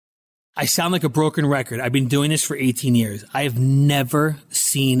I sound like a broken record. I've been doing this for 18 years. I have never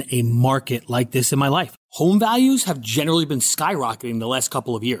seen a market like this in my life. Home values have generally been skyrocketing the last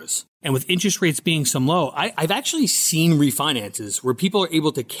couple of years. And with interest rates being some low, I've actually seen refinances where people are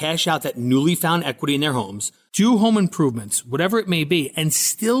able to cash out that newly found equity in their homes, do home improvements, whatever it may be, and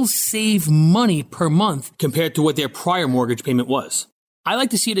still save money per month compared to what their prior mortgage payment was. I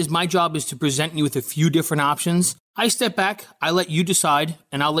like to see it as my job is to present you with a few different options. I step back, I let you decide,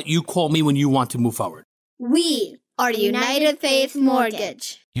 and I'll let you call me when you want to move forward. We are United Faith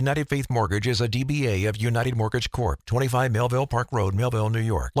Mortgage. United Faith Mortgage is a DBA of United Mortgage Corp., 25 Melville Park Road, Melville, New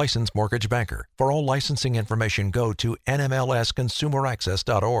York. Licensed mortgage banker. For all licensing information, go to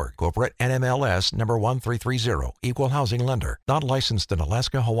nmlsconsumeraccess.org. Corporate NMLS number 1330. Equal housing lender. Not licensed in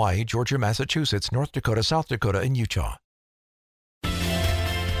Alaska, Hawaii, Georgia, Massachusetts, North Dakota, South Dakota, and Utah.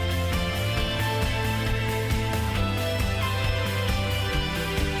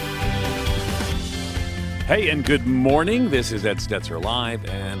 Hey, and good morning. This is Ed Stetzer Live,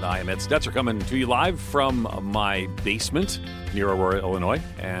 and I am Ed Stetzer coming to you live from my basement near Aurora, Illinois,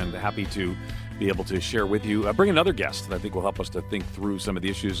 and happy to be able to share with you, bring another guest that I think will help us to think through some of the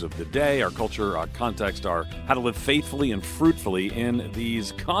issues of the day, our culture, our context, our how to live faithfully and fruitfully in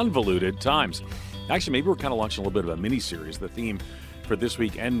these convoluted times. Actually, maybe we're kind of launching a little bit of a mini-series. The theme for this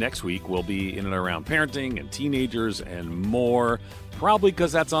week and next week will be in and around parenting and teenagers and more, probably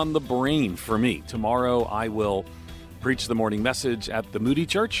because that's on the brain for me. Tomorrow I will preach the morning message at the Moody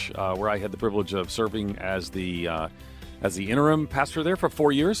Church, where I had the privilege of serving as the interim pastor there for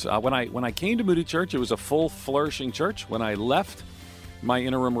 4 years. When I came to Moody Church, it was a full, flourishing church. When I left my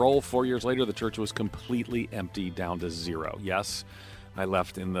interim role 4 years later, the church was completely empty, down to zero. Yes, I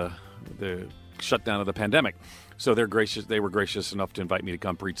left in the shutdown of the pandemic. So they were gracious enough to invite me to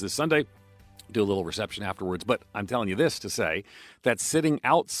come preach this Sunday, do a little reception afterwards. But I'm telling you this to say that sitting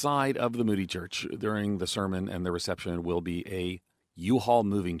outside of the Moody Church during the sermon and the reception will be a U-Haul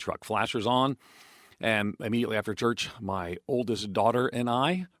moving truck. Flashers on. And immediately after church, my oldest daughter and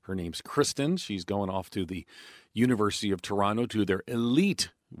I, her name's Kristen, she's going off to the University of Toronto to their elite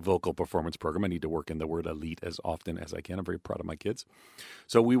vocal performance program. I need to work in the word elite as often as I can. I'm very proud of my kids.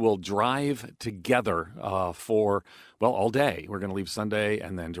 So we will drive together for all day. We're going to leave Sunday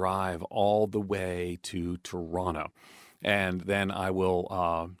and then drive all the way to Toronto. And then I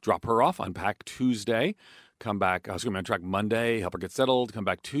will drop her off, unpack Tuesday, come back. I was going to track Monday, help her get settled, come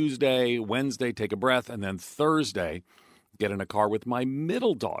back Tuesday, Wednesday, take a breath, and then Thursday, get in a car with my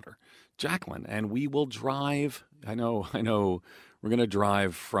middle daughter, Jacqueline, and we will drive. I know. We're going to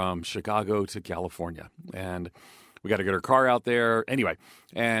drive from Chicago to California, and we got to get our car out there anyway.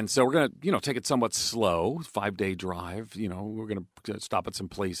 And so we're going to, take it somewhat slow, 5-day drive. We're going to stop at some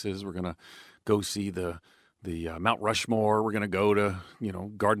places. We're going to go see the Mount Rushmore. We're going to go to,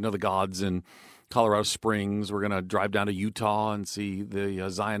 Garden of the Gods in Colorado Springs. We're going to drive down to Utah and see the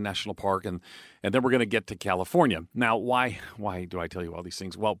Zion National Park, and then we're going to get to California. Now, why do I tell you all these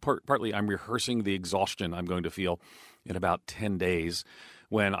things? Well, partly I'm rehearsing the exhaustion I'm going to feel in about 10 days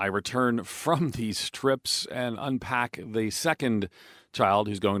when I return from these trips and unpack the second child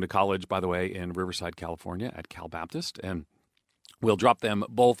who's going to college, by the way, in Riverside, California at Cal Baptist, and we'll drop them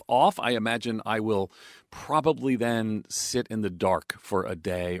both off. I imagine I will probably then sit in the dark for a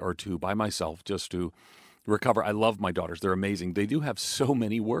day or two by myself just to recover. I love my daughters. They're amazing. They do have so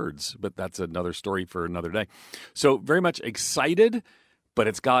many words, but that's another story for another day. So very much excited, but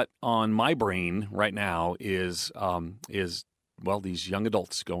it's got on my brain right now is these young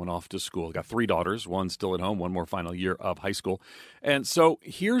adults going off to school. I got 3 daughters, one still at home, one more final year of high school. And so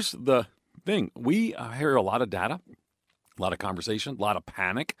here's the thing. We hear a lot of data, a lot of conversation, a lot of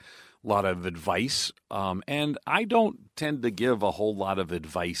panic, a lot of advice. And I don't tend to give a whole lot of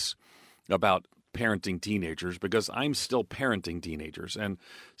advice about parenting teenagers because I'm still parenting teenagers. And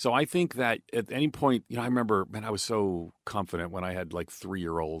so I think that at any point, I remember, I was so confident when I had a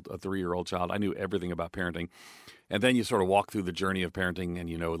 3-year-old child. I knew everything about parenting. And then you sort of walk through the journey of parenting and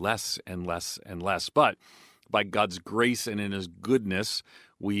you know less and less and less. But by God's grace and in his goodness,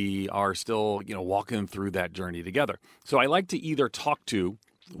 we are still, walking through that journey together. So I like to either talk to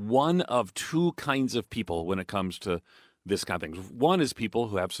one of two kinds of people when it comes to this kind of thing. One is people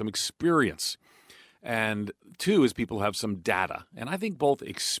who have some experience, and two is people who have some data. And I think both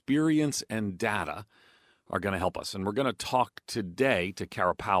experience and data are going to help us. And we're going to talk today to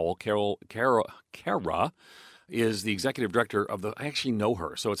Kara Powell. Kara is the executive director of I actually know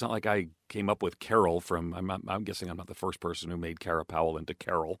her, so it's not like I came up with Carol from, I'm guessing I'm not the first person who made Kara Powell into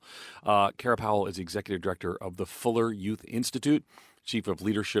Carol. Kara Powell is the executive director of the Fuller Youth Institute, chief of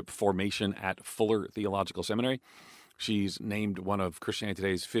leadership formation at Fuller Theological Seminary. She's named one of Christianity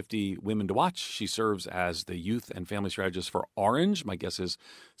Today's 50 Women to Watch. She serves as the youth and family strategist for Orange. My guess is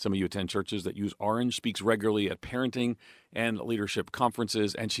some of you attend churches that use Orange, speaks regularly at parenting and leadership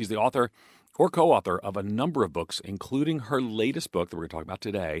conferences, and she's the author or co-author of a number of books, including her latest book that we're going to talk about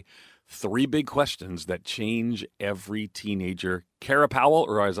today, 3 Big Questions That Change Every Teenager. Kara Powell,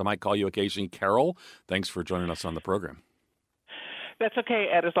 or as I might call you occasionally, Carol, thanks for joining us on the program. That's okay,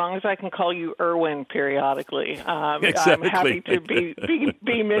 Ed, as long as I can call you Erwin periodically. Exactly. I'm happy to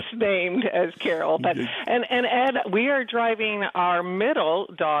be misnamed as Carol. But and Ed, we are driving our middle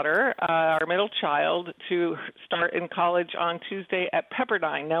daughter, our middle child, to start in college on Tuesday at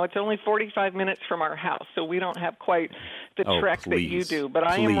Pepperdine. Now, it's only 45 minutes from our house, so we don't have quite the trek that you do. But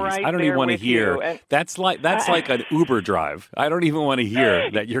I am right there with you. I don't even want to hear. That's like an Uber drive. I don't even want to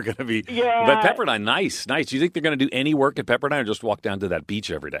hear that you're going to be. Yeah. But Pepperdine, nice. Do you think they're going to do any work at Pepperdine or just walk down to that beach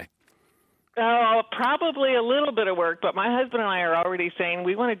every day? Oh, probably a little bit of work, but my husband and I are already saying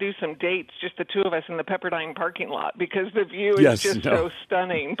we want to do some dates, just the two of us in the Pepperdine parking lot, because the view is so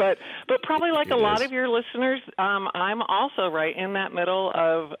stunning. But probably like a lot of your listeners, I'm also right in that middle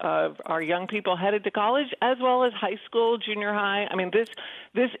of our young people headed to college, as well as high school, junior high. I mean,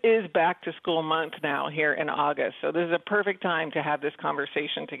 this is back to school month now here in August, so this is a perfect time to have this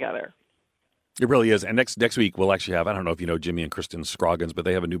conversation together. It really is. And next week, we'll actually have, I don't know if you know Jimmy and Kristen Scroggins, but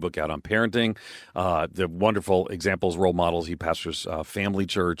they have a new book out on parenting. The wonderful examples, role models. He pastors Family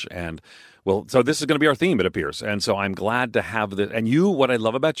Church. And, well, so this is going to be our theme, it appears. And so I'm glad to have this. And you, what I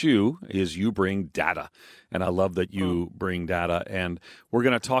love about you is you bring data. And I love that you bring data. And we're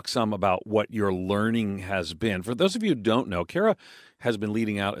going to talk some about what your learning has been. For those of you who don't know, Kara has been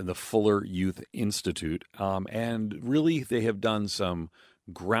leading out in the Fuller Youth Institute. And really, they have done some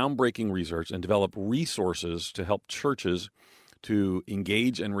groundbreaking research and develop resources to help churches to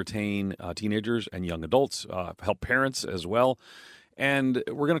engage and retain teenagers and young adults, help parents as well. And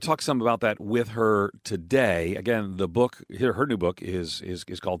we're going to talk some about that with her today. Again, the book, her new book is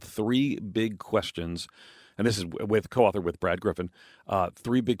called 3 Big Questions. And this is co-author with Brad Griffin,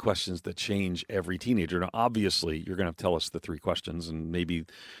 3 Big Questions That Change Every Teenager. Now, obviously, you're going to tell us the 3 questions, and maybe,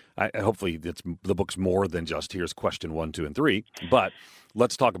 hopefully, the book's more than just here's question 1, 2, and 3. But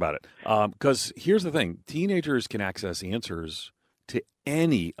let's talk about it. Because here's the thing. Teenagers can access answers to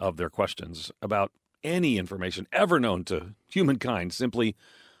any of their questions about any information ever known to humankind simply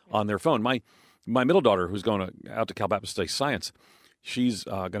on their phone. My middle daughter, who's going out to Cal Baptist study science, she's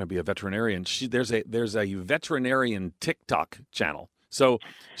going to be a veterinarian. There's a veterinarian TikTok channel. So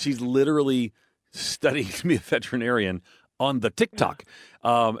she's literally studying to be a veterinarian on the TikTok.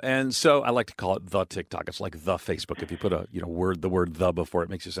 And so I like to call it the TikTok. It's like the Facebook. If you put the word the before, it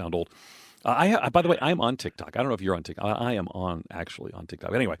makes you sound old. By the way, I'm on TikTok. I don't know if you're on TikTok. I am actually on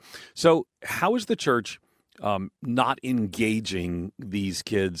TikTok. Anyway, so how is the church not engaging these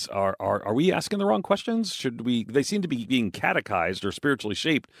kids? Are we asking the wrong questions? They seem to be being catechized or spiritually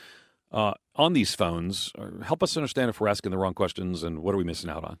shaped on these phones. Help us understand if we're asking the wrong questions and what are we missing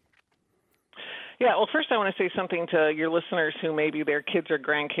out on? Yeah, well, first I want to say something to your listeners who maybe their kids or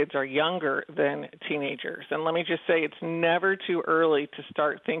grandkids are younger than teenagers. And let me just say it's never too early to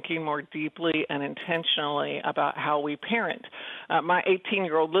start thinking more deeply and intentionally about how we parent. My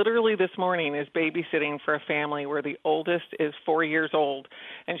 18-year-old literally this morning is babysitting for a family where the oldest is 4 years old.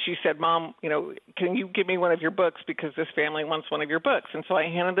 And she said, Mom, can you give me one of your books because this family wants one of your books? And so I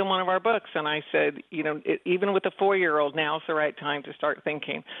handed them one of our books and I said, even with a 4-year-old, now's the right time to start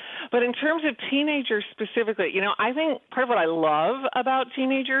thinking. But in terms of teenagers specifically, I think part of what I love about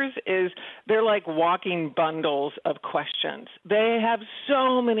teenagers is they're like walking bundles of questions. They have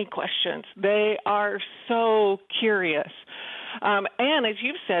so many questions. They are so curious. And as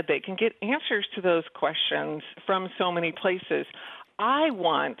you've said, they can get answers to those questions from so many places. I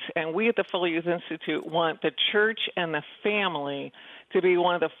want, and we at the Fuller Youth Institute want the church and the family to be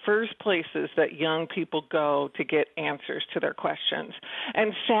one of the first places that young people go to get answers to their questions.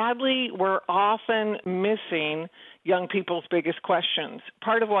 And sadly, we're often missing young people's biggest questions.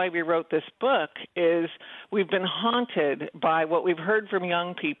 Part of why we wrote this book is we've been haunted by what we've heard from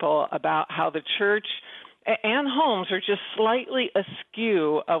young people about how the church and homes are just slightly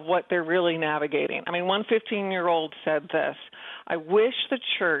askew of what they're really navigating. I mean, one 15-year-old said this, I wish the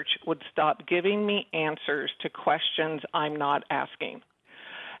church would stop giving me answers to questions I'm not asking.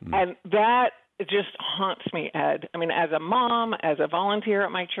 And that it just haunts me, Ed. I mean, as a mom, as a volunteer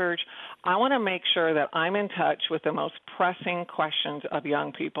at my church, I want to make sure that I'm in touch with the most pressing questions of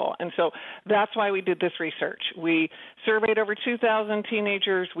young people. And so that's why we did this research. We surveyed over 2,000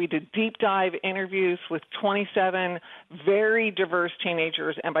 teenagers. We did deep dive interviews with 27 very diverse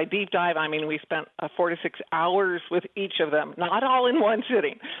teenagers. And by deep dive, I mean we spent 4 to 6 hours with each of them, not all in one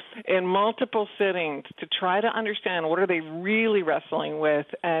sitting, in multiple sittings to try to understand what are they really wrestling with.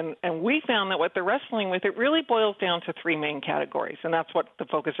 And we found that what they're wrestling with, it really boils down to 3 main categories. And that's what the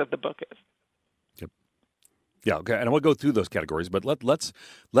focus of the book is. Yeah, okay, and I want to go through those categories, but let's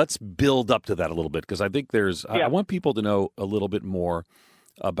build up to that a little bit because I think I want people to know a little bit more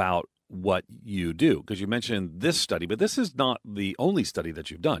about what you do because you mentioned this study, but this is not the only study that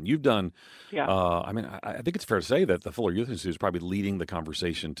you've done. You've done, I think it's fair to say that the Fuller Youth Institute is probably leading the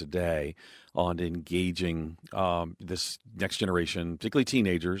conversation today on engaging this next generation, particularly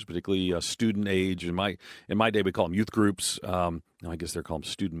teenagers, particularly student age. In my day, we call them youth groups. Now, I guess they're called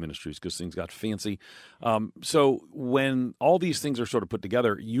student ministries because things got fancy. So when all these things are sort of put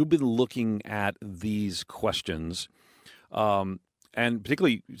together, you've been looking at these questions, and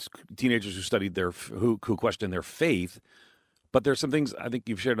particularly teenagers who studied who questioned their faith. But there's some things I think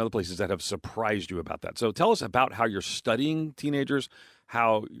you've shared in other places that have surprised you about that. So tell us about how you're studying teenagers,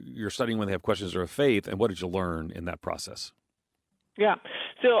 how you're studying when they have questions of faith, and what did you learn in that process? Yeah.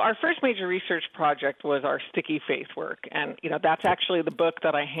 So our first major research project was our sticky faith work. And, that's actually the book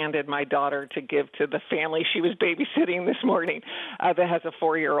that I handed my daughter to give to the family she was babysitting this morning that has a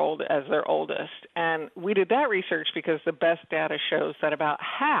 4-year-old as their oldest. And we did that research because the best data shows that about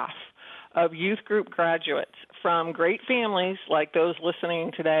half of youth group graduates from great families like those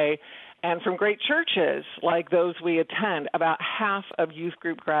listening today and from great churches like those we attend, about half of youth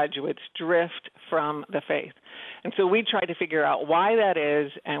group graduates drift from the faith. And so we tried to figure out why that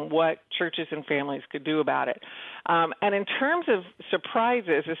is and what churches and families could do about it. And in terms of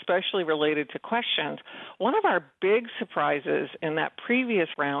surprises, especially related to questions, one of our big surprises in that previous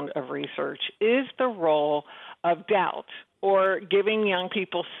round of research is the role of doubt, or giving young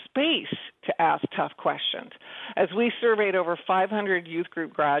people space to ask tough questions. As we surveyed over 500 youth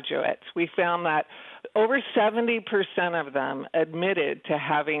group graduates, we found that over 70% of them admitted to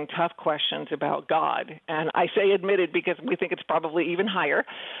having tough questions about God. And I say admitted because we think it's probably even higher,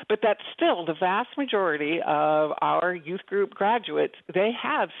 but that's still the vast majority of our youth group graduates, they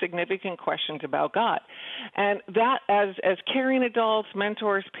have significant questions about God. And that, as caring adults,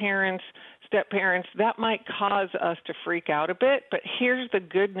 mentors, parents, step-parents, that might cause us to freak out a bit, but here's the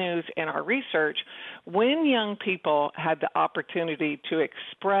good news in our research. When young people had the opportunity to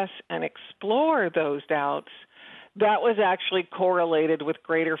express and explore those doubts, that was actually correlated with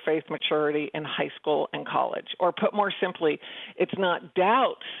greater faith maturity in high school and college. Or put more simply, it's not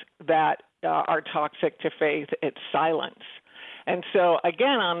doubts that are toxic to faith, it's silence. And so,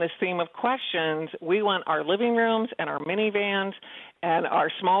 again, on this theme of questions, we want our living rooms and our minivans and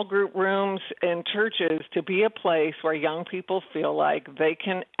our small group rooms in churches to be a place where young people feel like they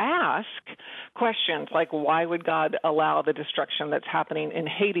can ask questions like, why would God allow the destruction that's happening in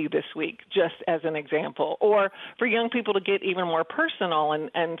Haiti this week, just as an example? Or for young people to get even more personal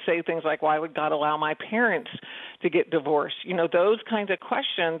and say things like, why would God allow my parents to get divorced? Those kinds of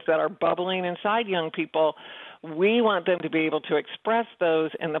questions that are bubbling inside young people. We want them to be able to express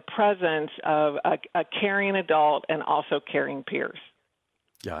those in the presence of a caring adult and also caring peers.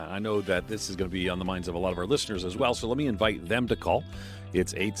 Yeah, I know that this is going to be on the minds of a lot of our listeners as well, so let me invite them to call.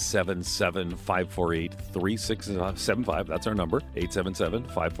 It's 877-548-3675. That's our number,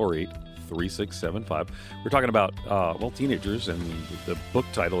 877-548-3675. We're talking about, teenagers, and the book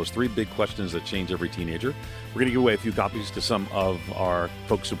title is 3 Big Questions That Change Every Teenager. We're going to give away a few copies to some of our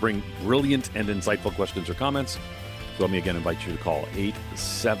folks who bring brilliant and insightful questions or comments. So let me again invite you to call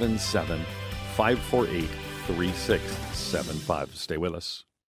 877-548-3675. Stay with us.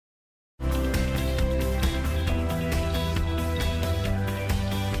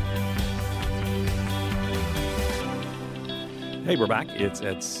 Hey, we're back. It's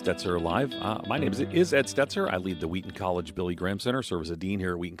Ed Stetzer Live. My name is Ed Stetzer. I lead the Wheaton College Billy Graham Center, serve as a dean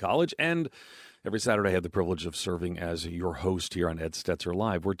here at Wheaton College, and every Saturday I have the privilege of serving as your host here on Ed Stetzer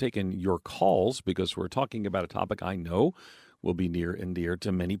Live. We're taking your calls because we're talking about a topic I know will be near and dear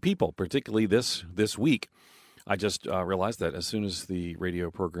to many people, particularly this week. I just realized that as soon as the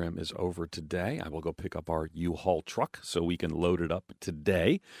radio program is over today, I will go pick up our U-Haul truck so we can load it up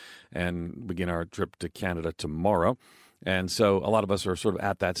today and begin our trip to Canada tomorrow. And so a lot of us are sort of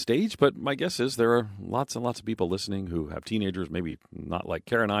at that stage, but my guess is there are lots and lots of people listening who have teenagers, maybe not like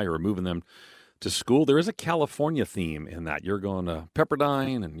Kara and I, who are moving them to school. There is a California theme in that. You're going to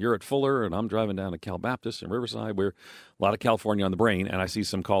Pepperdine, and you're at Fuller, and I'm driving down to Cal Baptist in Riverside. We're a lot of California on the brain, and I see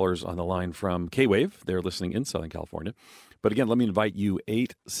some callers on the line from K-Wave. They're listening in Southern California. But again, let me invite you.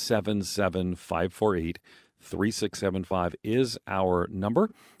 877-548-3675 is our number.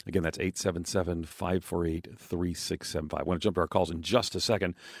 Again, that's 877-548-3675. I want to jump to our calls in just a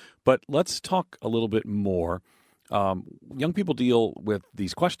second. But let's talk a little bit more. Young people deal with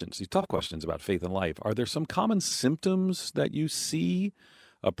these questions, these tough questions about faith and life. Are there some common symptoms that you see,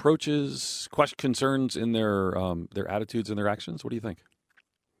 approaches, concerns in their attitudes and their actions? What do you think?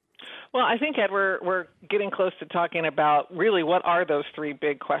 Well, I think, Ed, we're getting close to talking about really what are those three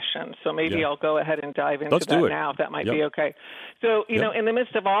big questions. So maybe I'll go ahead and dive into that now, if that might be okay. So, you know, in the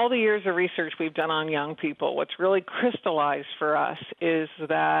midst of all the years of research we've done on young people, what's really crystallized for us is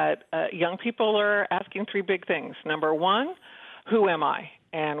that young people are asking three big things. Number one, who am I?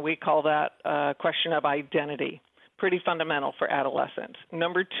 And we call that a question of identity, pretty fundamental for adolescents.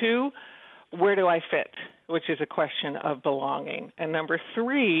 Number two, where do I fit, which is a question of belonging. And number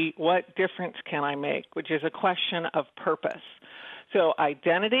three, what difference can I make, which is a question of purpose. So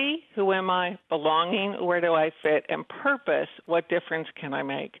identity, who am I, belonging, where do I fit, and purpose, what difference can I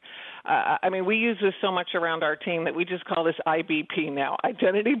make? I mean, we use this so much around our team that we just call this IBP now,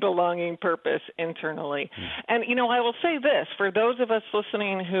 identity, belonging, purpose, internally. And, you know, I will say this, for those of us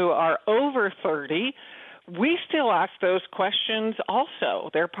listening who are over 30, we still ask those questions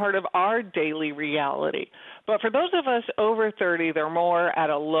also. They're part of our daily reality. But for those of us over 30, they're more at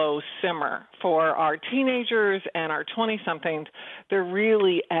a low simmer. For our teenagers and our 20-somethings, they're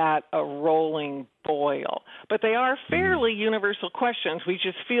really at a rolling boil. But they are fairly universal questions. We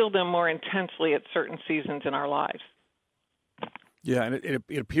just feel them more intensely at certain seasons in our lives. Yeah, and it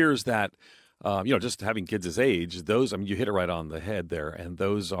appears that, you know, just having kids this age, those, I mean, you hit it right on the head there, and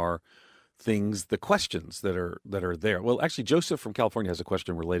those are things, the questions that are there. Well, actually, Joseph from California has a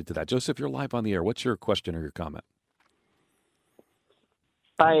question related to that. Joseph, you're live on the air. What's your question or your comment?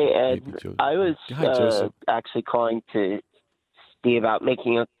 Hi, Ed. I was actually calling to see about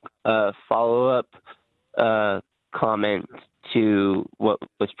making a follow-up comment to what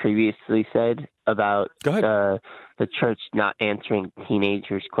was previously said about the church not answering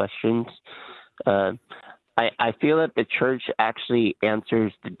teenagers' questions. I feel that the church actually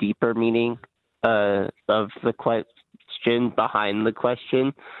answers the deeper meaning of the question behind the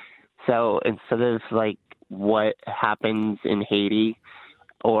question. So instead of like what happens in Haiti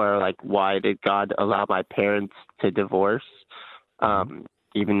or like why did God allow my parents to divorce,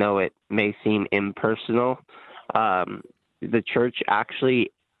 even though it may seem impersonal, the church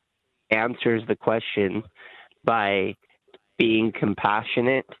actually answers the question by being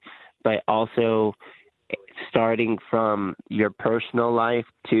compassionate, but also starting from your personal life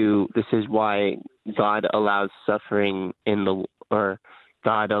to this is why God allows suffering in the world,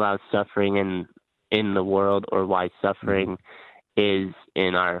 or why suffering is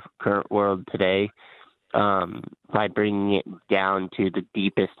in our current world today, by bringing it down to the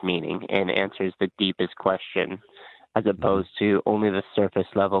deepest meaning and answers the deepest question, as opposed to only the surface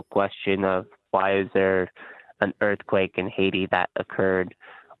level question of why is there an earthquake in Haiti that occurred,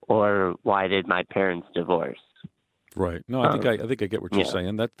 or why did my parents divorce? Right. No, I think I get what you're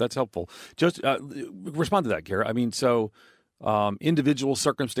saying. That's helpful. Just respond to that, Kara. I mean, so individual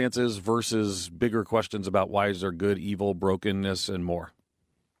circumstances versus bigger questions about why is there good, evil, brokenness, and more.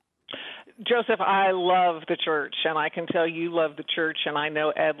 Joseph, I love the church, and I can tell you love the church, and I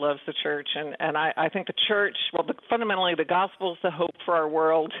know Ed loves the church, and I think the church, well, fundamentally the gospel is the hope for our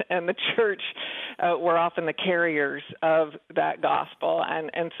world, and the church, we're often the carriers of that gospel,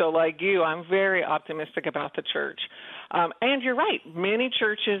 and so like you, I'm very optimistic about the church. And you're right, many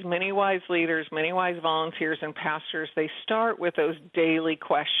churches, many wise leaders, many wise volunteers and pastors, they start with those daily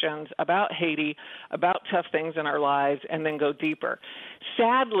questions about Haiti, about tough things in our lives, and then go deeper.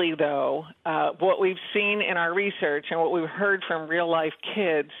 Sadly, though, what we've seen in our research and what we've heard from real-life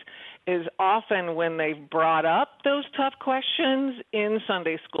kids is often when they've brought up those tough questions in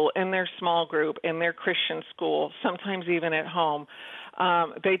Sunday school, in their small group, in their Christian school, sometimes even at home,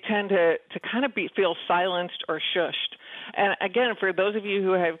 they tend to kind of feel silenced or shushed. And again, for those of you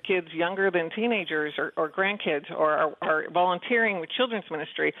who have kids younger than teenagers or grandkids or are volunteering with children's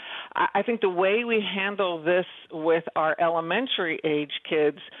ministry, I think the way we handle this with our elementary age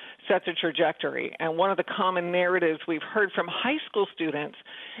kids sets a trajectory. And one of the common narratives we've heard from high school students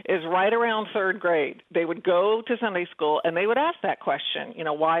is right around third grade, they would go to Sunday school and they would ask that question, you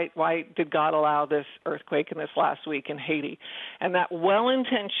know, why did God allow this earthquake in this last week in Haiti? And that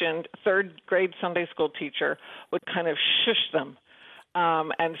well-intentioned third grade Sunday school teacher would kind of shush them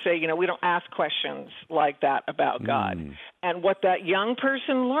and say, we don't ask questions like that about God. And what that young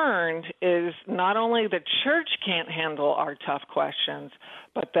person learned is not only the church can't handle our tough questions,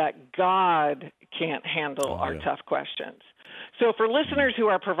 but that God can't handle our tough questions. So for listeners who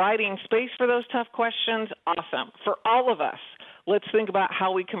are providing space for those tough questions, awesome. For all of us, let's think about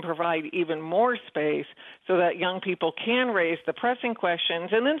how we can provide even more space so that young people can raise the pressing questions,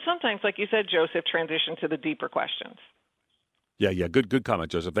 and then sometimes, like you said, Joseph, transition to the deeper questions. Yeah. Good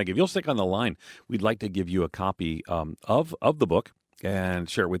comment, Joseph. Thank you. If you'll stick on the line, we'd like to give you a copy of the book and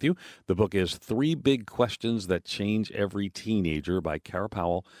share it with you. The book is 3 Big Questions That Change Every Teenager by Kara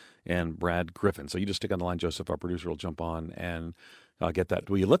Powell and Brad Griffin. So you just stick on the line, Joseph. Our producer will jump on and get that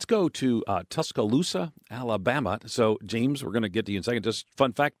to you. Let's go to Tuscaloosa, Alabama. So, James, we're going to get to you in a second. Just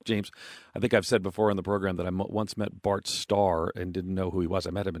fun fact, James, I think I've said before on the program that I once met Bart Starr and didn't know who he was. I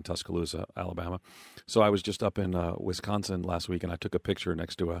met him in Tuscaloosa, Alabama. So I was just up in Wisconsin last week, and I took a picture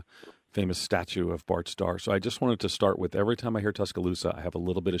next to a famous statue of Bart Starr. So I just wanted to start with, every time I hear Tuscaloosa, I have a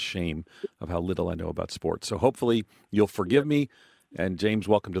little bit of shame of how little I know about sports. So hopefully you'll forgive me. And, James,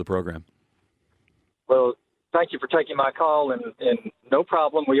 welcome to the program. Well, thank you for taking my call, and no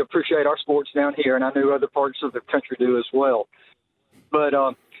problem. We appreciate our sports down here, and I know other parts of the country do as well. But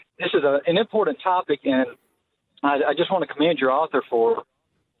this is an important topic, and I just want to commend your author for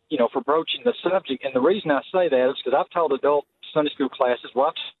broaching the subject. And the reason I say that is because I've taught adult Sunday school classes,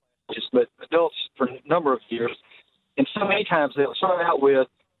 but adults for a number of years, and so many times they'll start out with,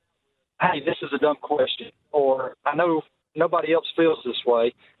 "Hey, this is a dumb question," or "I know nobody else feels this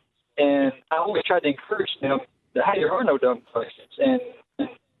way." And I always try to encourage them that, hey, there are no dumb questions, and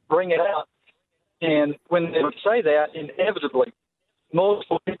bring it out. And when they would say that, inevitably,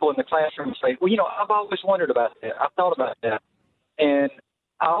 multiple people in the classroom would say, well, I've always wondered about that. I've thought about that. And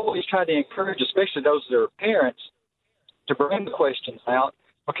I always try to encourage, especially those that are parents, to bring the questions out,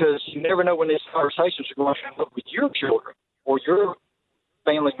 because you never know when these conversations are going to come up with your children or your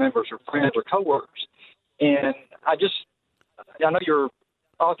family members or friends or coworkers. And I know your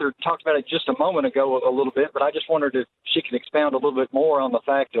author talked about it just a moment ago a little bit, but I just wondered if she could expound a little bit more on the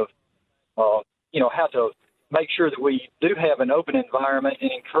fact of, how to make sure that we do have an open environment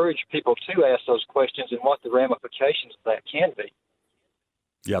and encourage people to ask those questions and what the ramifications of that can be.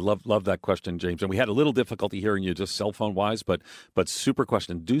 Yeah, love that question, James. And we had a little difficulty hearing you just cell phone wise, but super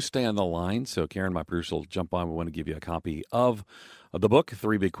question. Do stay on the line. So Karen, my producer, will jump on. We want to give you a copy of the book,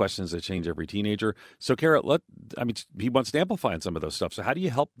 3 Big Questions That Change Every Teenager. So Kara, he wants to amplify on some of those stuff. So how do you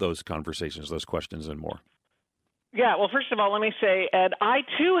help those conversations, those questions, and more? Yeah, well, first of all, let me say, Ed, I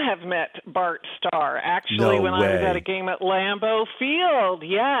too have met Bart Starr, actually, when I was at a game at Lambeau Field.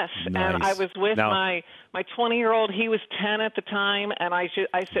 Yes, nice. And I was with my 20-year-old. He was 10 at the time, and I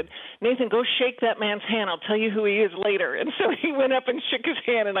said, Nathan, go shake that man's hand. I'll tell you who he is later. And so he went up and shook his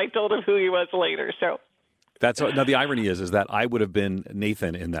hand, and I told him who he was later. So now the irony is that I would have been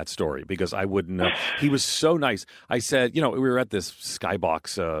Nathan in that story because I wouldn't know. He was so nice. I said, we were at this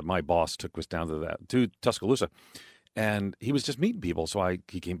skybox. My boss took us down to Tuscaloosa, and he was just meeting people. So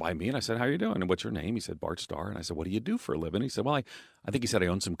he came by me and I said, "How are you doing? And what's your name?" He said, "Bart Starr." And I said, "What do you do for a living?" He said, "Well, I think he said I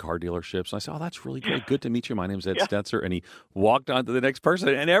own some car dealerships." And I said, "Oh, that's really great. Good to meet you. My name's Ed Stetzer." And he walked on to the next person,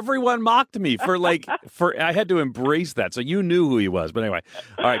 and everyone mocked me for I had to embrace that. So you knew who he was. But anyway,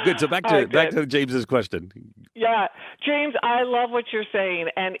 all right, good. So back to James's question. Yeah, James, I love what you're saying.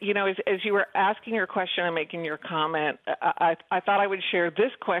 And, as you were asking your question and making your comment, I thought I would share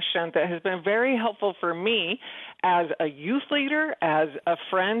this question that has been very helpful for me as a youth leader, as a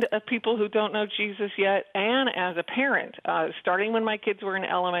friend of people who don't know Jesus yet, and as a parent, starting when my kids were in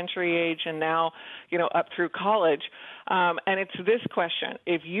elementary age and now, up through college. And it's this question.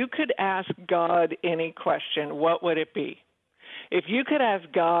 If you could ask God any question, what would it be? If you could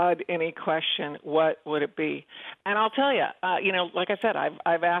ask God any question, what would it be? And I'll tell you, like I said,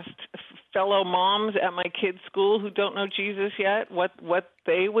 I've asked fellow moms at my kids' school who don't know Jesus yet what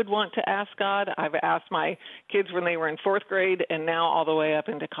they would want to ask God. I've asked my kids when they were in 4th grade and now all the way up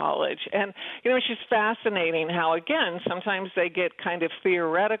into college. And, it's just fascinating how, again, sometimes they get kind of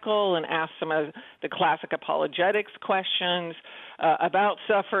theoretical and ask some of the classic apologetics questions about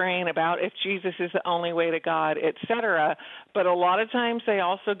suffering, about if Jesus is the only way to God, et cetera. But a lot of times they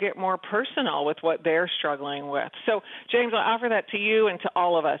also get more personal with what they're struggling with. So, James, I'll offer that to you and to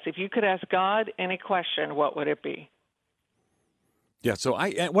all of us. If you could ask God any question, what would it be? Yeah, so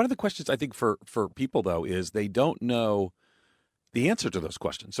one of the questions I think for people, though, is they don't know the answer to those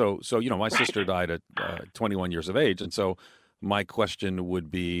questions. So my sister died at 21 years of age, and so my question would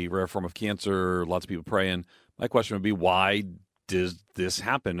be, rare form of cancer, lots of people praying. My question would be, why does this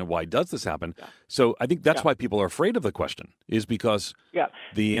happen and why does this happen? Yeah. So I think that's why people are afraid of the question, is because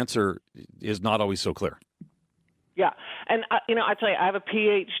the answer is not always so clear. Yeah. And, I tell you, I have a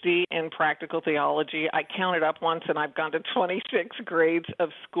PhD in practical theology. I counted up once, and I've gone to 26 grades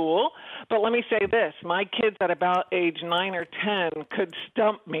of school. But let me say this. My kids at about age 9 or 10 could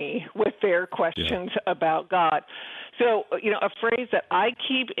stump me with their questions about God. So, a phrase that I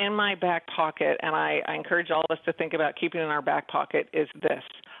keep in my back pocket, and I encourage all of us to think about keeping in our back pocket, is this: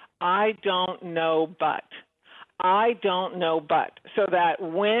 I don't know, but. I don't know, but. So that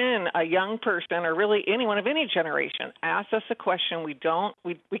when a young person, or really anyone of any generation, asks us a question we can't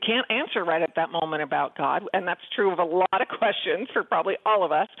answer right at that moment about God, and that's true of a lot of questions for probably all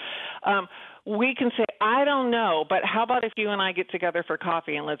of us, we can say, I don't know, but how about if you and I get together for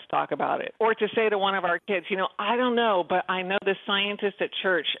coffee and let's talk about it? Or to say to one of our kids, I don't know, but I know this scientist at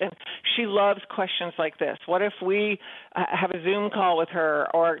church, and she loves questions like this. What if we have a Zoom call with her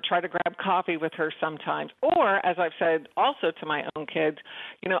or try to grab coffee with her sometimes? Or, as I've said also to my own kids,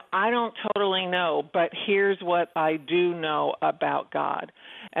 I don't totally know, but here's what I do know about God.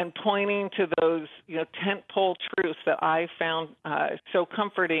 And pointing to those, tentpole truths that I found so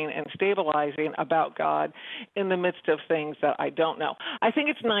comforting and stabilizing about God in the midst of things that I don't know. I think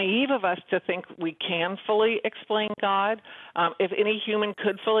it's naive of us to think we can fully explain God. If any human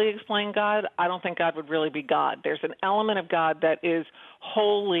could fully explain God, I don't think God would really be God. There's an element of God that is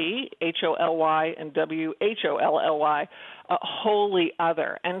holy, H-O-L-Y, and W-H-O-L-L-Y, wholly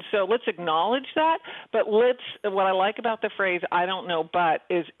other. And so let's acknowledge that, but what I like about the phrase, I don't know, but,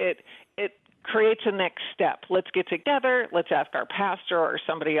 is it creates a next step. Let's get together, let's ask our pastor or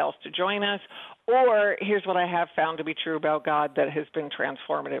somebody else to join us, or here's what I have found to be true about God that has been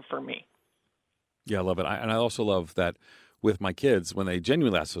transformative for me. Yeah, I love it. And I also love that with my kids, when they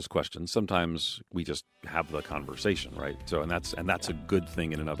genuinely ask those questions, sometimes we just have the conversation, right? So, and that's a good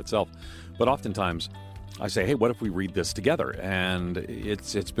thing in and of itself. But oftentimes I say, hey, what if we read this together? And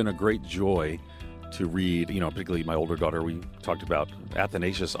it's been a great joy to read, particularly my older daughter. We talked about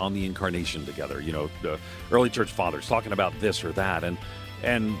Athanasius on the Incarnation together, the early church fathers talking about this or that, and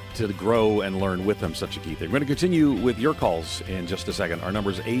to grow and learn with them, such a key thing. We're going to continue with your calls in just a second. Our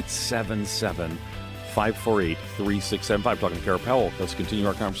number is 877-548-3675. Talking to Kara Powell. Let's continue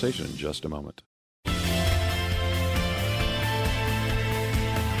our conversation in just a moment.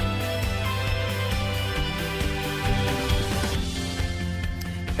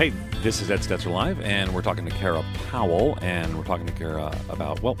 Hey, this is Ed Stetzer Live, and we're talking to Kara Powell, and we're talking to Kara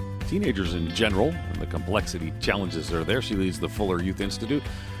about, teenagers in general and the complexity challenges that are there. She leads the Fuller Youth Institute.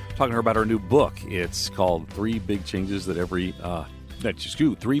 Talking to her about her new book. It's called Three Big Questions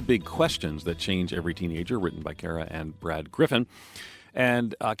That Change Every Teenager, written by Kara and Brad Griffin.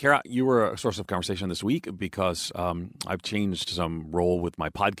 And Kara, you were a source of conversation this week because I've changed some role with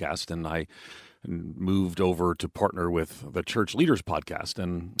my podcast, and I moved over to partner with the Church Leaders Podcast.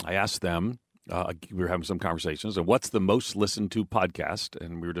 And I asked them, we were having some conversations, and what's the most listened to podcast?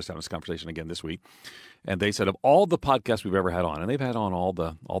 And we were just having this conversation again this week. And they said, of all the podcasts we've ever had on, and they've had on all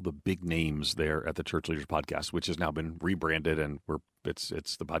the big names there at the Church Leaders Podcast, which has now been rebranded, and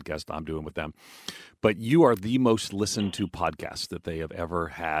it's the podcast I'm doing with them. But you are the most listened to podcast that they have ever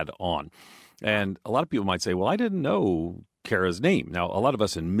had on. And a lot of people might say, well, I didn't know Kara's name. Now, a lot of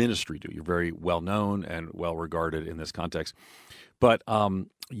us in ministry do. You're very well known and well regarded in this context. But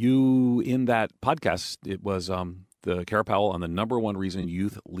you, in that podcast, it was the Kara Powell on the number one reason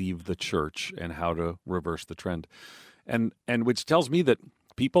youth leave the church and how to reverse the trend. And which tells me that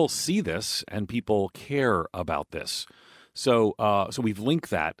people see this and people care about this. So we've linked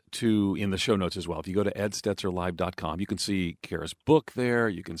that to in the show notes as well. If you go to edstetzerlive.com, you can see Kara's book there.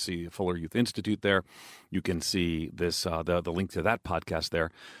 You can see Fuller Youth Institute there. You can see this the link to that podcast there.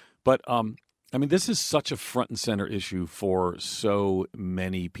 But this is such a front and center issue for so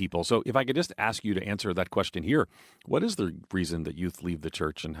many people. So if I could just ask you to answer that question here, what is the reason that youth leave the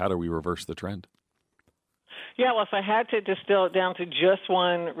church, and how do we reverse the trend? Yeah, well, if I had to distill it down to just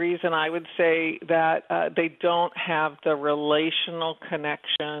one reason, I would say that they don't have the relational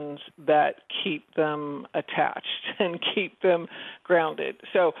connections that keep them attached and keep them grounded.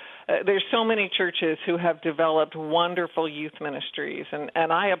 So there's so many churches who have developed wonderful youth ministries,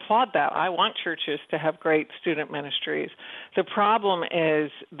 and I applaud that. I want churches to have great student ministries. The problem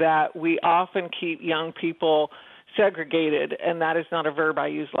is that we often keep young people segregated, and that is not a verb I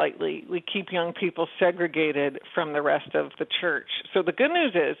use lightly. We keep young people segregated from the rest of the church. So the good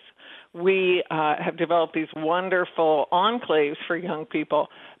news is we have developed these wonderful enclaves for young people,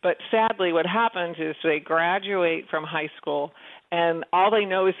 but sadly what happens is they graduate from high school and all they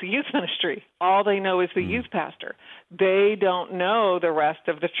know is the youth ministry. All they know is the youth pastor. They don't know the rest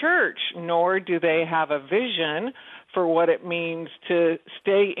of the church, nor do they have a vision for what it means to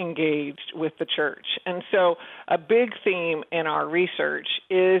stay engaged with the church. And so a big theme in our research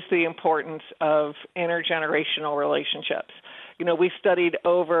is the importance of intergenerational relationships. We studied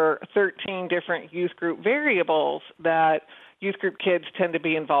over 13 different youth group variables that youth group kids tend to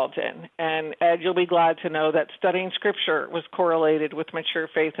be involved in. And Ed, you'll be glad to know that studying Scripture was correlated with mature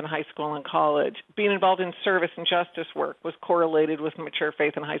faith in high school and college. Being involved in service and justice work was correlated with mature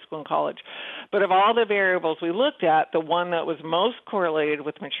faith in high school and college. But of all the variables we looked at, the one that was most correlated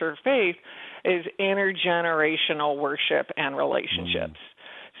with mature faith is intergenerational worship and relationships.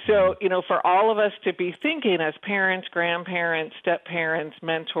 So, for all of us to be thinking as parents, grandparents, step-parents,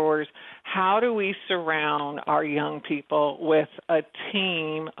 mentors, how do we surround our young people with a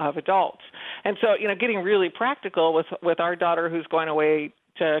team of adults? And so, getting really practical with our daughter who's going away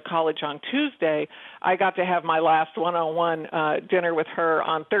to college on Tuesday, I got to have my last one-on-one dinner with her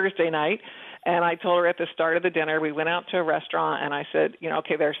on Thursday night. And I told her at the start of the dinner, we went out to a restaurant, and I said,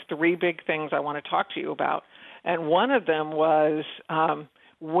 okay, there's 3 big things I want to talk to you about. And one of them was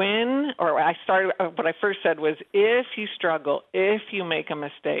what I first said was, if you struggle, if you make a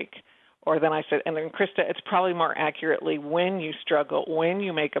mistake, or then I said, and then Krista, it's probably more accurately, when you struggle, when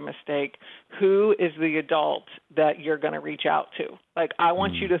you make a mistake, who is the adult that you're going to reach out to? Like, I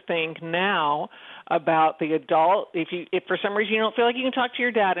want you to think now about the adult. If for some reason you don't feel like you can talk to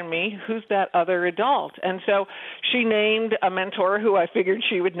your dad and me, who's that other adult? And so she named a mentor who I figured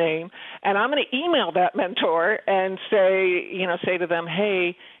she would name, and I'm going to email that mentor and say to them,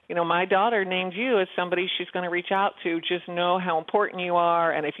 hey, my daughter named you as somebody she's going to reach out to. Just know how important you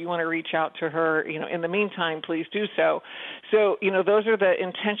are, and if you want to reach out to her, in the meantime, please do so. So, those are the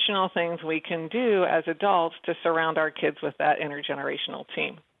intentional things we can do as adults to surround our kids with that intergenerational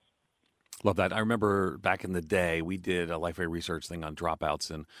team. Love that. I remember back in the day, we did a Lifeway research thing on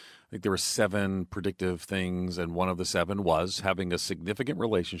dropouts, and I think there were 7 predictive things, and one of the 7 was having a significant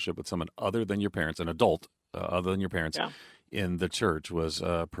relationship with someone other than your parents, an adult other than your parents. Yeah. In the church was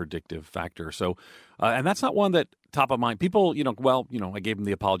a predictive factor. So, and that's not one that top of mind. People, I gave them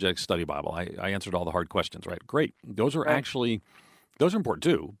the Apologetic Study Bible. I answered all the hard questions, right? Great. Those are those are important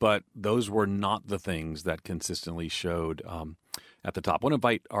too, but those were not the things that consistently showed at the top. I want to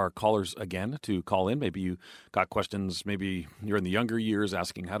invite our callers again to call in. Maybe you got questions. Maybe you're in the younger years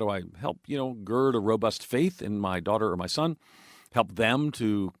asking, how do I help, gird a robust faith in my daughter or my son, help them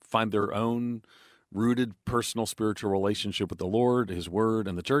to find their own rooted personal spiritual relationship with the Lord, His Word,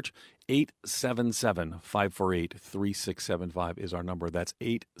 and the church. 877-548-3675 is our number. That's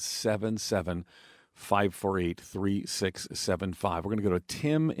 877-548-3675. We're going to go to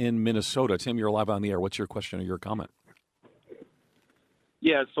Tim in Minnesota. Tim, you're live on the air. What's your question or your comment?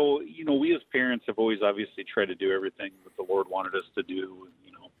 Yeah, so, we as parents have always obviously tried to do everything that the Lord wanted us to do.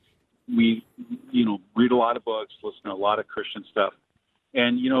 We, read a lot of books, listen to a lot of Christian stuff.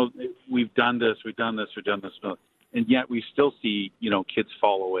 And, we've done this, and yet we still see, kids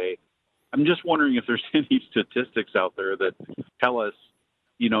fall away. I'm just wondering if there's any statistics out there that tell us,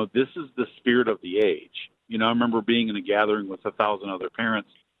 this is the spirit of the age. I remember being in a gathering with 1,000 other parents,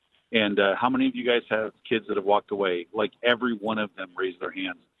 and how many of you guys have kids that have walked away? Like every one of them raised their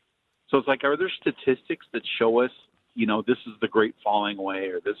hands. So it's like, are there statistics that show us, this is the great falling away,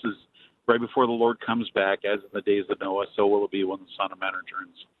 or this is right before the Lord comes back, as in the days of Noah, so will it be when the Son of Man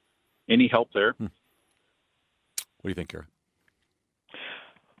returns? Any help there? What do you think, Kara?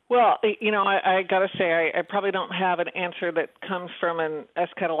 Well, I got to say, I probably don't have an answer that comes from an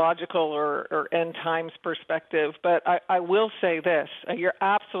eschatological or end times perspective, but I will say this. You're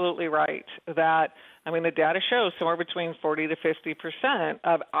absolutely right that, the data shows somewhere between 40 to 50%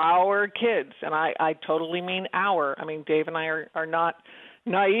 of our kids, and I totally mean our. Dave and I are not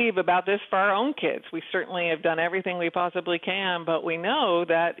naive about this for our own kids. We certainly have done everything we possibly can, but we know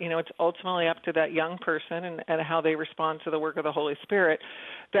that, it's ultimately up to that young person and how they respond to the work of the Holy Spirit,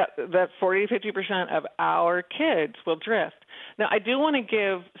 that 40 to 50% of our kids will drift. Now, I do want to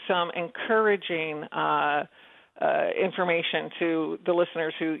give some encouraging information to the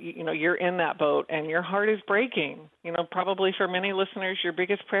listeners who, you're in that boat and your heart is breaking. Probably for many listeners, your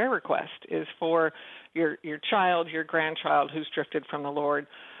biggest prayer request is for your child, your grandchild who's drifted from the Lord.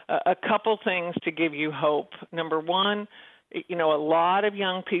 A couple things to give you hope. Number one, a lot of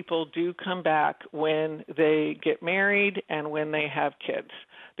young people do come back when they get married and when they have kids.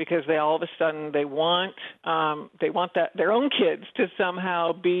 because they all of a sudden they want that their own kids to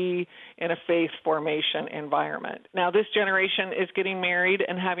somehow be in a faith formation environment. Now, this generation is getting married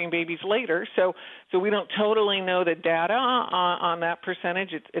and having babies later, so we don't totally know the data on that percentage.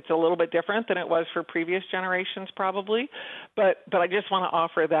 It's a little bit different than it was for previous generations, probably, but I just want to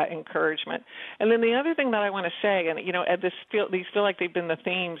offer that encouragement. And then the other thing that I want to say, and Ed, these feel like they've been the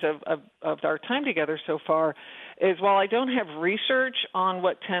themes of our time together so far, is while I don't have research on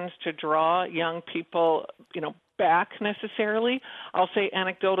what tends to draw young people, back necessarily, I'll say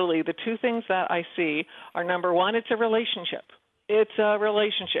anecdotally, the two things that I see are, number one, it's a relationship. It's a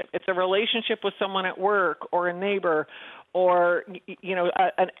relationship. It's a relationship with someone at work or a neighbor or,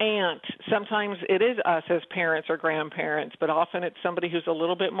 an aunt. Sometimes it is us as parents or grandparents, but often it's somebody who's a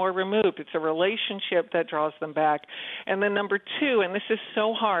little bit more removed. It's a relationship that draws them back. And then number two, and this is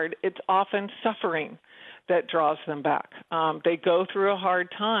so hard, it's often suffering that draws them back. They go through a hard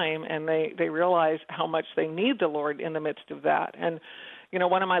time, and they realize how much they need the Lord in the midst of that. And,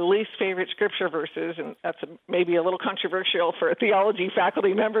 one of my least favorite scripture verses, and that's maybe a little controversial for a theology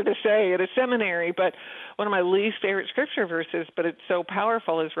faculty member to say at a seminary, but one of my least favorite scripture verses, but it's so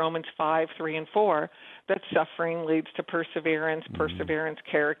powerful, is Romans 5:3-4, that suffering leads to perseverance, perseverance,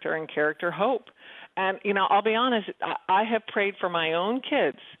 character, and character, hope. And, I'll be honest, I have prayed for my own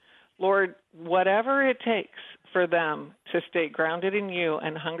kids, Lord, whatever it takes for them to stay grounded in you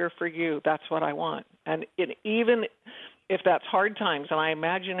and hunger for you, that's what I want. And even if that's hard times, and I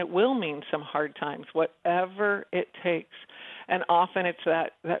imagine it will mean some hard times, whatever it takes. And often it's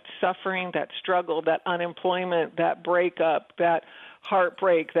that suffering, that struggle, that unemployment, that breakup, that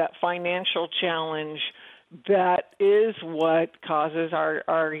heartbreak, that financial challenge, that is what causes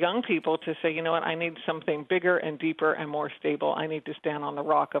our young people to say, you know what, I need something bigger and deeper and more stable. I need to stand on the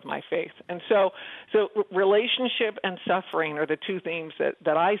rock of my faith. And so relationship and suffering are the two themes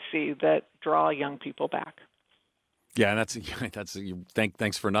that I see that draw young people back. Yeah, and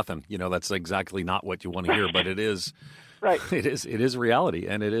thanks for nothing. That's exactly not what you want to hear, but it is. Right. It is reality,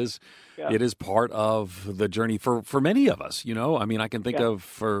 and it is part of the journey for many of us. I can think of,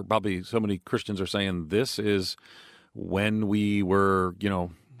 for probably so many Christians are saying this is when we were,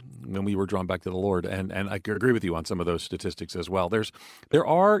 when we were drawn back to the Lord, and I agree with you on some of those statistics as well. There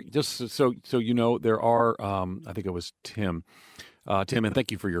are just so there are I think it was Tim. Tim, and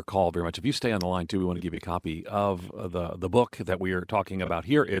thank you for your call very much. If you stay on the line, too, we want to give you a copy of the book that we are talking about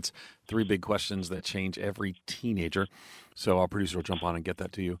here. It's 3 Big Questions That Change Every Teenager. So our producer will jump on and get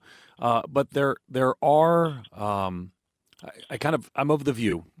that to you. But there are, I'm of the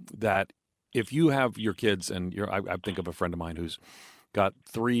view that if you have your kids, and I think of a friend of mine who's got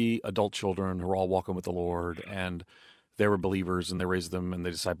 3 adult children who are all walking with the Lord, and they were believers, and they raised them, and they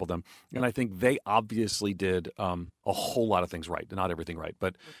discipled them. And I think they obviously did a whole lot of things right, not everything right.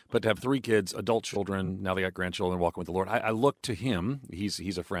 But to have 3 kids, adult children, now they got grandchildren walking with the Lord. I look to him.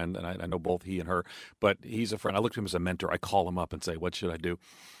 He's a friend, and I know both he and her, but he's a friend. I look to him as a mentor. I call him up and say, what should I do?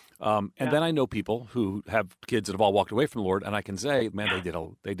 Then I know people who have kids that have all walked away from the Lord, and I can say, man,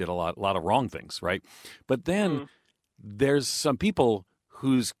 they did a lot of wrong things, right? But then there's some people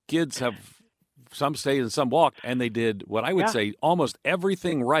whose kids have, some stayed and some walked, and they did what I would say almost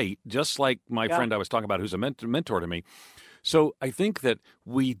everything right, just like my friend I was talking about who's a mentor to me. So I think that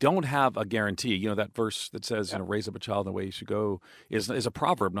we don't have a guarantee. That verse that says, raise up a child in the way he should go is a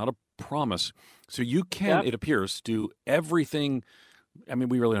proverb, not a promise. So you can, it appears, do everything. I mean,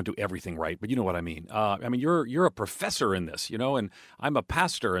 we really don't do everything right, but you know what I mean. You're a professor in this, and I'm a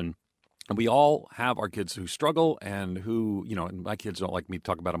pastor, and we all have our kids who struggle and who, and my kids don't like me to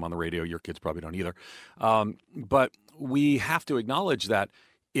talk about them on the radio. Your kids probably don't either. But we have to acknowledge that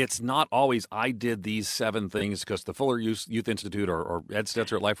it's not always I did these 7 things because the Fuller Youth Institute or Ed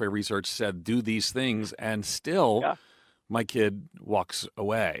Stetzer at Lifeway Research said do these things, and still my kid walks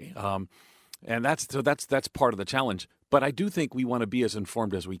away. And that's part of the challenge. But I do think we want to be as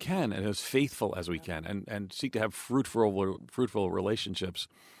informed as we can and as faithful as we can, and seek to have fruitful relationships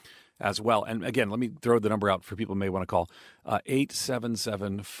as well. And again, let me throw the number out for people who may want to call,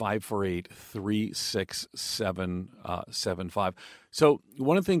 877-548-3675. So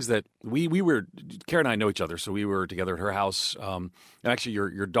one of the things that we were, Karen and I know each other, so we were together at her house. And actually,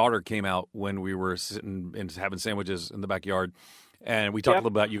 your daughter came out when we were sitting and having sandwiches in the backyard. And we talked a little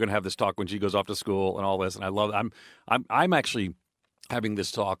about you're going to have this talk when she goes off to school and all this. And I love I'm actually having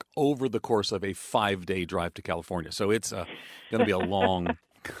this talk over the course of a 5-day drive to California. So it's going to be a long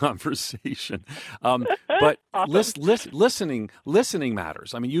conversation. But listening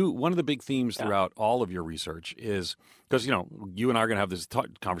matters. I mean, one of the big themes throughout all of your research is, because, you and I are going to have this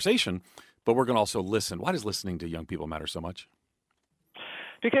conversation, but we're going to also listen. Why does listening to young people matter so much?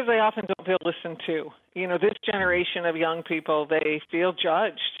 Because they often don't feel listened to. You know, this generation of young people, they feel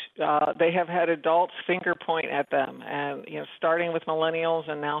judged. They have had adults finger point at them. And, you know, starting with millennials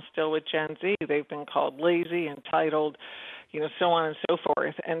and now still with Gen Z, they've been called lazy, entitled, you know, so on and so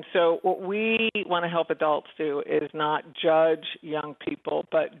forth. And so what we want to help adults do is not judge young people,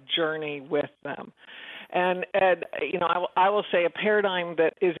 but journey with them. And Ed, you know, I will say a paradigm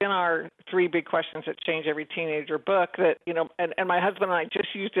that is in our 3 Big Questions That Change Every Teenager book that, you know, and my husband and I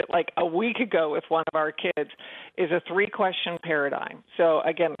just used it like a week ago with one of our kids, is a 3-question paradigm. So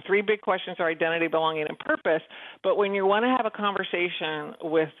again, 3 big questions are identity, belonging, and purpose. But when you want to have a conversation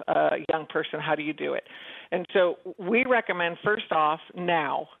with a young person, how do you do it? And so we recommend, first off,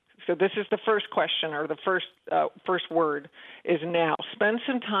 now. So this is the first question, or the first word is now. Spend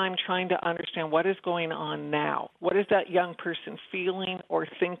some time trying to understand what is going on now. What is that young person feeling or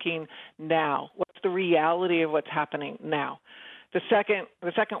thinking now? What's the reality of what's happening now? The second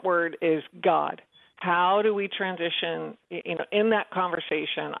word is God. How do we transition, you know, in that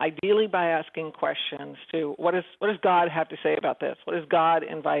conversation, ideally by asking questions to what does God have to say about this? What is God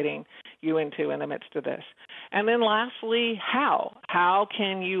inviting you into in the midst of this? And then lastly, how? How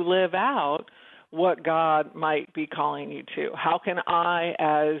can you live out what God might be calling you to? How can I,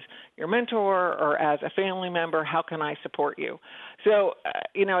 as your mentor or as a family member, how can I support you? So,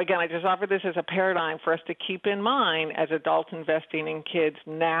 you know, again, I just offer this as a paradigm for us to keep in mind as adults investing in kids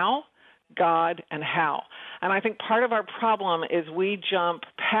now, God, and how. And I think part of our problem is we jump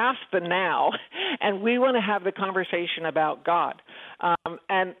past the now, and we want to have the conversation about God.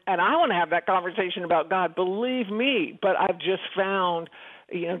 And I want to have that conversation about God, believe me, but I've just found,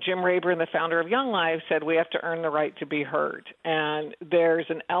 you know, Jim Rayburn, the founder of Young Life, said we have to earn the right to be heard. And there's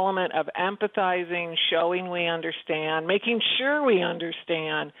an element of empathizing, showing we understand, making sure we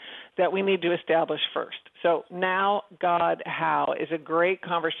understand that we need to establish first. So now, God, how is a great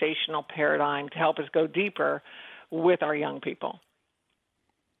conversational paradigm to help us go deeper with our young people.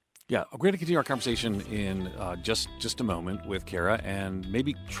 Yeah, we're going to continue our conversation in just a moment with Kara, and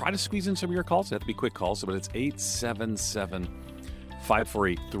maybe try to squeeze in some of your calls. They have to be quick calls, but it's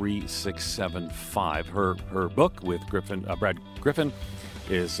 877-548-3675. Her book with Brad Griffin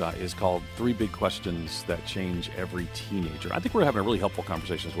is called 3 Big Questions That Change Every Teenager. I think we're having a really helpful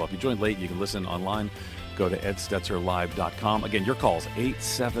conversation as well. If you joined late, you can listen online. Go to edstetzerlive.com. Again, your calls,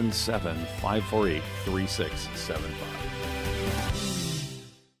 877-548-3675.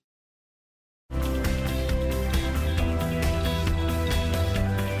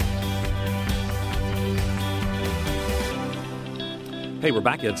 Hey, we're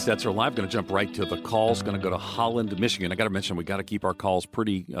back at Stetzer Live. Going to jump right to the calls. Going to go to Holland, Michigan. I got to mention, we got to keep our calls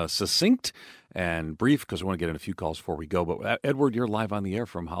pretty succinct and brief because we want to get in a few calls before we go. But Edward, you're live on the air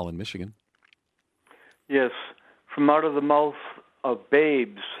from Holland, Michigan. Yes, from out of the mouth of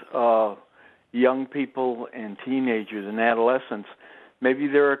babes, young people and teenagers and adolescents, maybe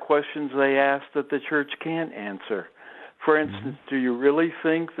there are questions they ask that the church can't answer. For instance, do you really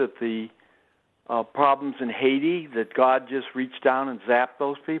think that the problems in Haiti, that God just reached down and zapped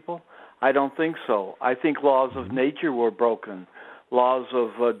those people? I don't think so. I think laws of nature were broken, laws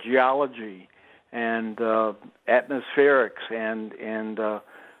of geology and atmospherics and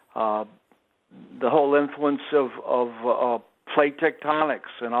the whole influence of plate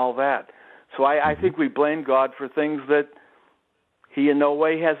tectonics and all that. So I think we blame God for things that he in no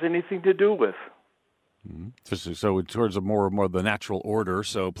way has anything to do with. Mm-hmm. So towards a more the natural order.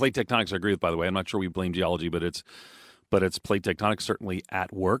 So plate tectonics, I agree with, by the way. I'm not sure we blame geology, but it's plate tectonics certainly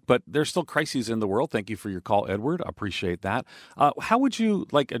at work. But there's still crises in the world. Thank you for your call, Edward. I appreciate that. How would you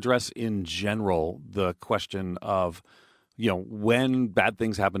address in general the question of, when bad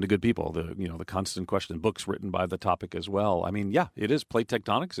things happen to good people? The constant question. Books written by the topic as well. I mean, yeah, it is plate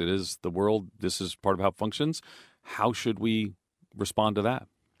tectonics. It is the world. This is part of how it functions. How should we respond to that?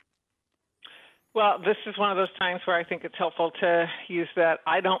 Well, this is one of those times where I think it's helpful to use that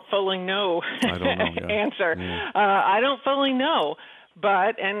I don't fully know, answer. Yeah. I don't fully know.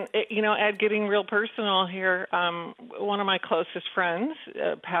 But, Ed, getting real personal here, one of my closest friends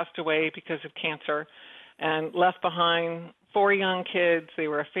passed away because of cancer and left behind 4 young kids. They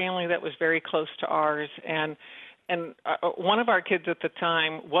were a family that was very close to ours. And one of our kids at the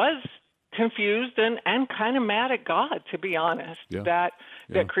time was confused and kind of mad at God, to be honest, that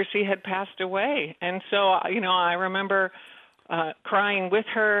Chrissy had passed away. And so, I remember crying with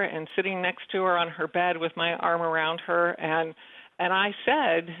her and sitting next to her on her bed with my arm around her. And I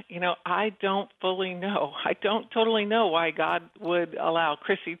said, I don't fully know. I don't totally know why God would allow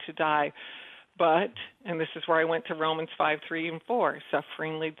Chrissy to die. But, and this is where I went to Romans 5, 3, and 4,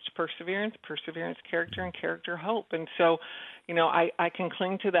 suffering leads to perseverance, perseverance, character, and character, hope. And so, I can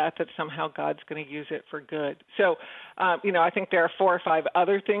cling to that somehow God's going to use it for good. So, I think there are 4 or 5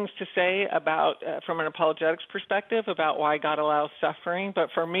 other things to say about, from an apologetics perspective, about why God allows suffering. But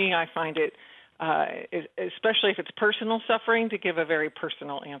for me, I find it, especially if it's personal suffering, to give a very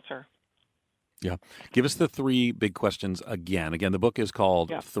personal answer. Yeah. Give us the 3 big questions again. Again, the book is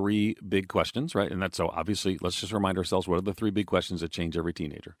called 3 Big Questions, right? And that's so obviously, let's just remind ourselves, what are the 3 big questions that change every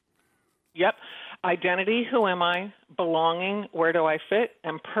teenager? Yep. Identity, who am I? Belonging, where do I fit?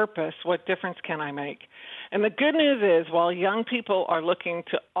 And purpose, what difference can I make? And the good news is, while young people are looking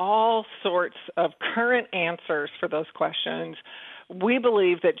to all sorts of current answers for those questions, we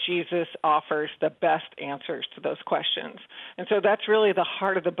believe that Jesus offers the best answers to those questions. And so that's really the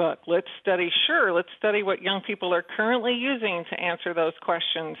heart of the book. Let's study what young people are currently using to answer those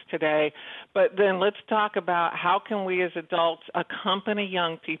questions today. But then let's talk about how can we as adults accompany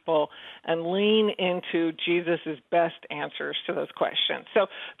young people and lean into Jesus' best answers to those questions. So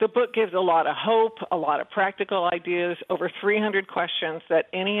the book gives a lot of hope, a lot of practical ideas, over 300 questions that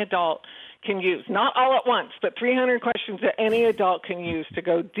any adult can use, not all at once, but 300 questions that any adult can use to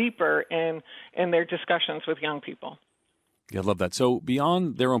go deeper in their discussions with young people. Yeah, I love that. So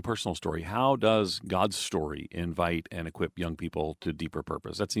beyond their own personal story, how does God's story invite and equip young people to deeper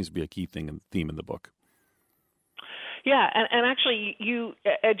purpose? That seems to be a key theme in the book. Yeah, and actually,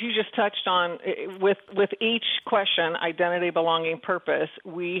 Ed, you just touched on, with each question, identity, belonging, purpose,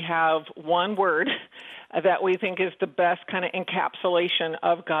 we have one word that we think is the best kind of encapsulation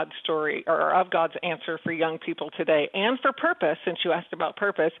of God's story, or of God's answer for young people today. And for purpose, since you asked about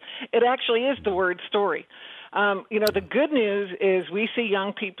purpose, it actually is the word story. The good news is we see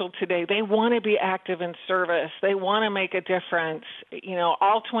young people today, they want to be active in service. They want to make a difference.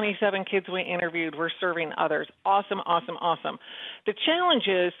 All 27 kids we interviewed were serving others. Awesome, awesome, awesome. The challenge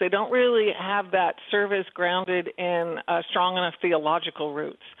is they don't really have that service grounded in strong enough theological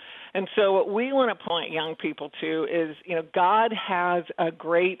roots. And so what we want to point young people to is, God has a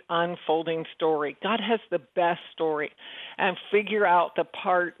great unfolding story. God has the best story, and figure out the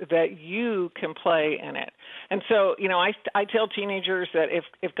part that you can play in it. And so, I tell teenagers that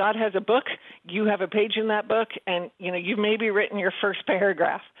if God has a book, you have a page in that book, and, you've maybe written your first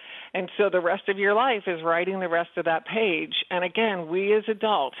paragraph. And so the rest of your life is writing the rest of that page. And again, we as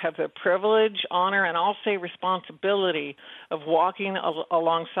adults have the privilege, honor, and I'll say responsibility of walking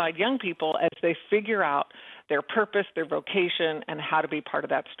alongside young people as they figure out their purpose, their vocation, and how to be part of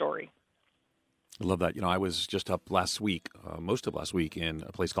that story. I love that. I was just up last week, most of last week, in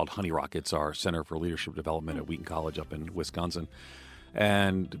a place called Honey Rock. It's our Center for Leadership Development at Wheaton College up in Wisconsin.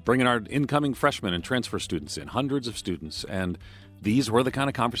 And bringing our incoming freshmen and transfer students in, hundreds of students. And these were the kind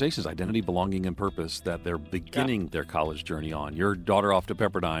of conversations, identity, belonging, and purpose, that they're beginning their college journey on. Your daughter off to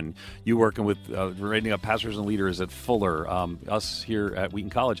Pepperdine, you working with raising up pastors and leaders at Fuller, us here at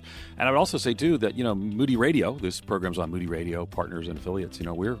Wheaton College. And I would also say, too, that, Moody Radio, this program's on Moody Radio, partners and affiliates.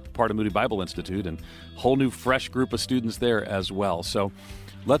 We're part of Moody Bible Institute, and a whole new fresh group of students there as well. So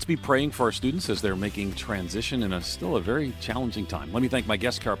let's be praying for our students as they're making transition in still a very challenging time. Let me thank my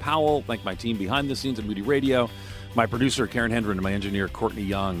guest, Kara Powell, thank my team behind the scenes at Moody Radio, my producer, Karen Hendren, and my engineer, Courtney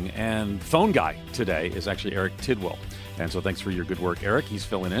Young. And phone guy today is actually Eric Tidwell. And so thanks for your good work, Eric. He's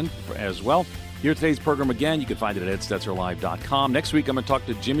filling in as well. Here today's program again. You can find it at edstetzerlive.com. Next week, I'm going to talk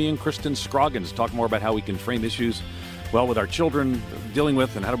to Jimmy and Kristen Scroggins, talk more about how we can frame issues with our children dealing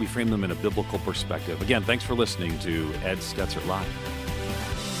with, and how do we frame them in a biblical perspective. Again, thanks for listening to Ed Stetzer Live.